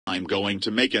I'm going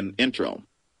to make an intro.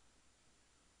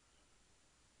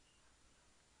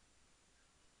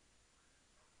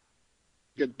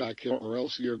 Get back here or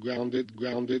else you're grounded.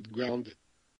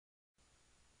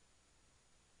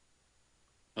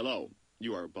 Hello,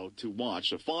 you are about to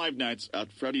watch a Five Nights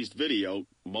at Freddy's video,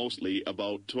 mostly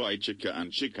about Toy Chica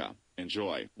and Chica.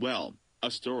 Enjoy. Well,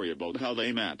 a story about how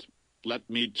they met. Let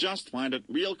me just find it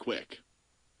real quick.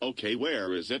 Okay,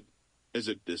 where is it? Is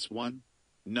it this one?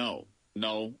 No.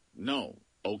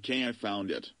 Okay, I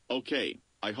found it. Okay,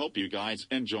 I hope you guys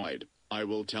enjoyed. I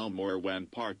will tell more when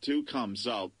part 2 comes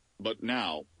out, but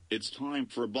now, it's time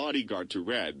for Bodyguard to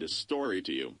read this story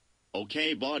to you.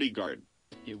 Okay, Bodyguard.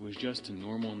 It was just a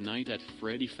normal night at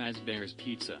Freddy Fazbear's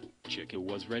Pizza. Chica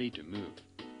was ready to move.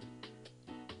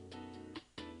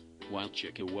 While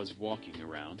Chica was walking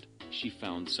around, she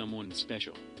found someone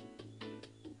special.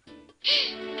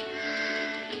 Chica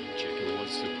was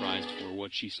surprised for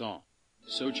what she saw.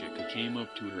 So Chica came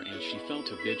up to her and she felt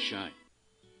a bit shy.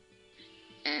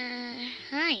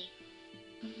 Hi.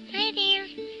 Hi there.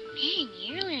 Man,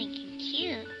 you're looking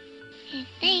cute.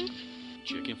 Thanks.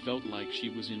 Chica felt like she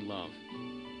was in love.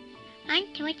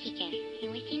 I'm Toy Chica.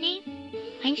 And what's your name?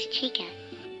 Mine's Chica.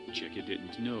 Chica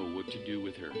didn't know what to do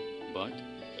with her, but...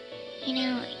 You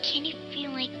know, can you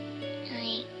feel like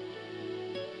I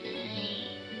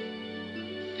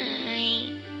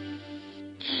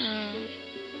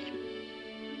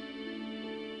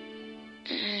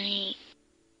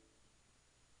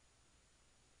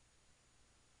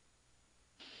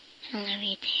love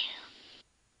you too.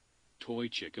 Toy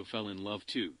Chica fell in love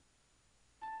too.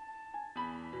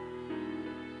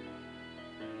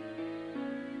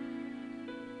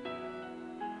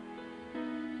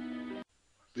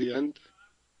 The end.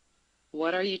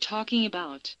 What are you talking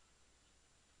about?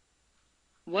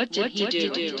 What did he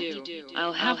do?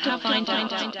 I'll have to find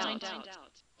out.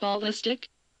 Ballistic?